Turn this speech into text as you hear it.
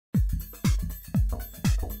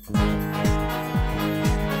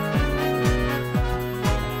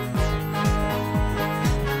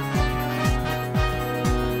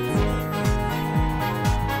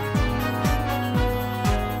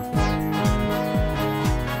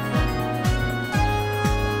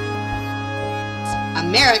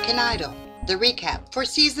American Idol, the recap for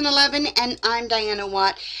season 11, and I'm Diana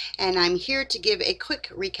Watt, and I'm here to give a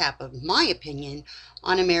quick recap of my opinion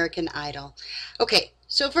on American Idol. Okay,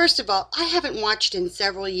 so first of all, I haven't watched in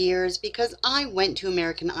several years because I went to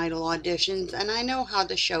American Idol auditions and I know how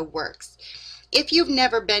the show works. If you've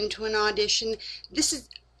never been to an audition, this is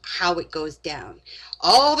how it goes down.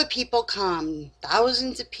 All the people come,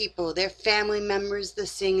 thousands of people, their family members, the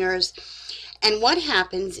singers, and what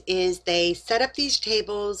happens is they set up these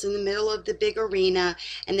tables in the middle of the big arena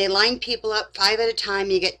and they line people up 5 at a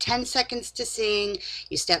time. You get 10 seconds to sing.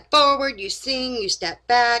 You step forward, you sing, you step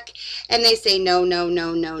back, and they say no, no,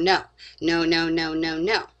 no, no, no, no, no, no, no,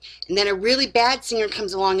 no. And then a really bad singer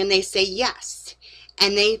comes along and they say yes.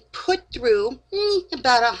 And they put through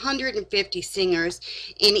about 150 singers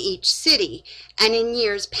in each city. And in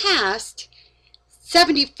years past,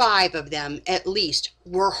 75 of them, at least,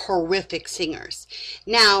 were horrific singers.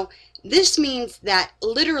 Now, this means that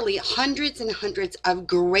literally hundreds and hundreds of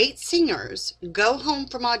great singers go home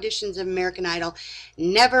from auditions of American Idol,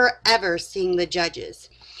 never ever seeing the judges.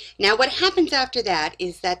 Now, what happens after that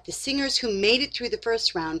is that the singers who made it through the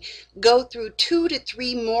first round go through 2 to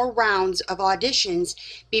 3 more rounds of auditions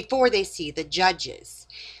before they see the judges.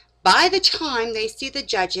 By the time they see the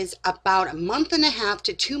judges, about a month and a half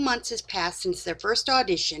to 2 months has passed since their first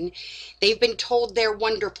audition. They've been told they're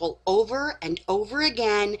wonderful over and over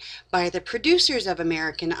again by the producers of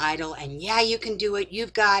American Idol, and yeah, you can do it,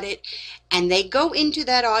 you've got it. And they go into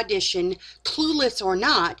that audition, clueless or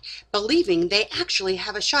not, believing they actually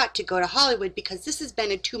have a shot to go to Hollywood because this has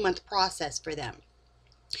been a 2-month process for them.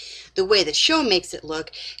 The way the show makes it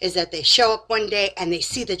look is that they show up one day and they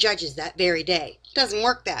see the judges that very day. It doesn't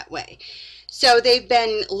work that way. So they've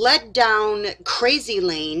been led down crazy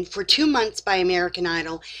lane for 2 months by American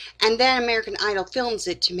Idol, and then American Idol films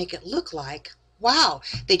it to make it look like, wow,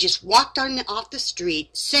 they just walked off the street,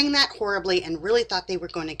 sang that horribly, and really thought they were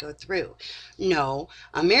going to go through. No,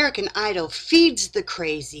 American Idol feeds the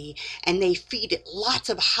crazy, and they feed it lots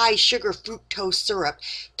of high sugar fructose syrup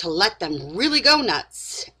to let them really go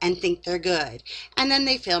nuts and think they're good. And then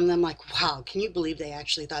they film them like, wow, can you believe they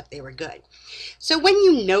actually thought they were good? So when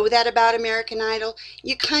you know that about American Idol,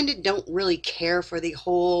 you kind of don't really care for the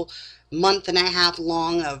whole month and a half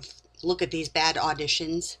long of look at these bad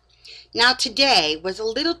auditions. Now today was a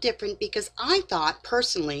little different because I thought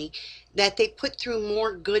personally that they put through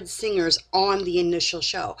more good singers on the initial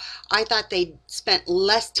show. I thought they spent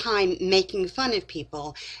less time making fun of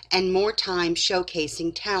people and more time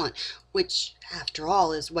showcasing talent, which after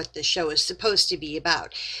all is what the show is supposed to be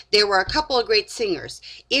about. There were a couple of great singers.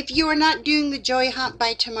 If you are not doing the Joy Hunt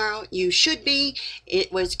by tomorrow, you should be.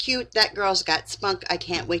 It was cute. That girl's got spunk. I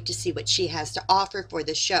can't wait to see what she has to offer for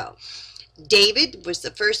the show. David was the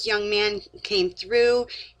first young man who came through.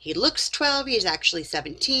 He looks 12. He's actually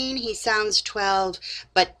 17. He sounds 12.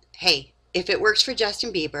 But hey, if it works for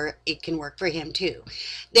Justin Bieber, it can work for him too.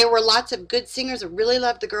 There were lots of good singers. I really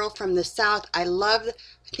loved the girl from the South. I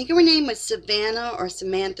think her name was Savannah or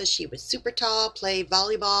Samantha. She was super tall, played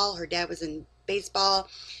volleyball. Her dad was in baseball.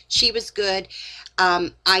 She was good.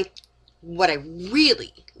 What I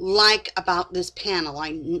really like about this panel,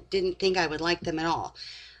 I didn't think I would like them at all.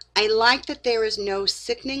 I like that there is no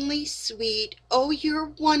sickeningly sweet, oh,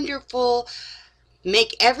 you're wonderful,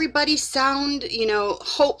 make everybody sound,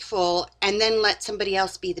 hopeful, and then let somebody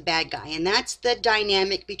else be the bad guy. And that's the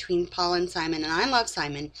dynamic between Paul and Simon, and I love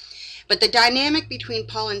Simon. But the dynamic between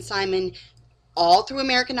Paul and Simon all through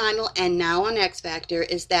American Idol and now on X Factor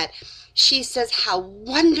is that she says how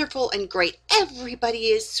wonderful and great everybody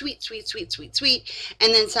is, sweet, sweet, sweet, sweet, sweet,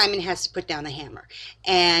 and then Simon has to put down the hammer.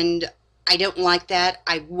 And I don't like that.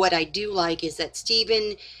 What I do like is that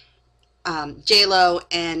Steven, J-Lo,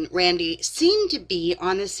 and Randy seem to be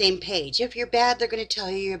on the same page. If you're bad, they're going to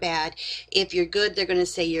tell you you're bad. If you're good, they're going to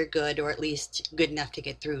say you're good, or at least good enough to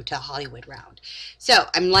get through to Hollywood round. So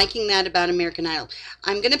I'm liking that about American Idol.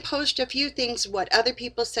 I'm going to post a few things, what other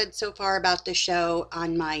people said so far about the show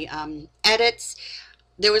on my edits.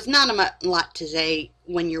 There was not a lot to say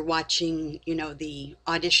when you're watching, the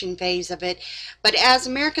audition phase of it. But as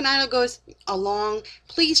American Idol goes along,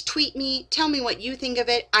 please tweet me. Tell me what you think of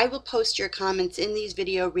it. I will post your comments in these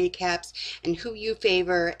video recaps and who you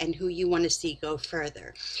favor and who you want to see go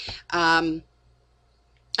further. I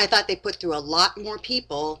thought they put through a lot more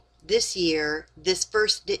people this year, this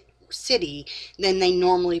first city, than they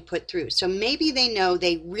normally put through. So maybe they know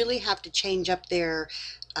they really have to change up their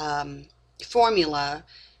formula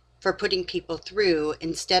for putting people through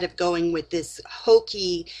instead of going with this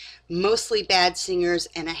hokey, mostly bad singers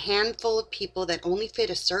and a handful of people that only fit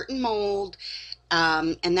a certain mold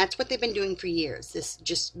And that's what they've been doing for years. This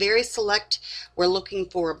just very select. We're looking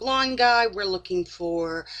for a blonde guy. We're looking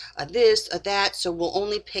for a this, a that. So we'll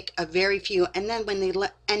only pick a very few. And then when they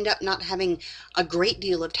end up not having a great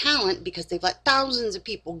deal of talent because they've let thousands of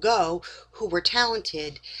people go who were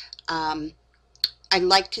talented, I'd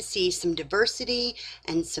like to see some diversity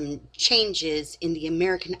and some changes in the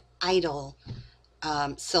American Idol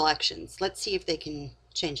selections. Let's see if they can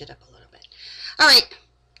change it up a little bit. All right,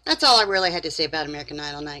 that's all I really had to say about American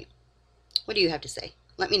Idol night. What do you have to say?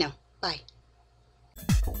 Let me know. Bye.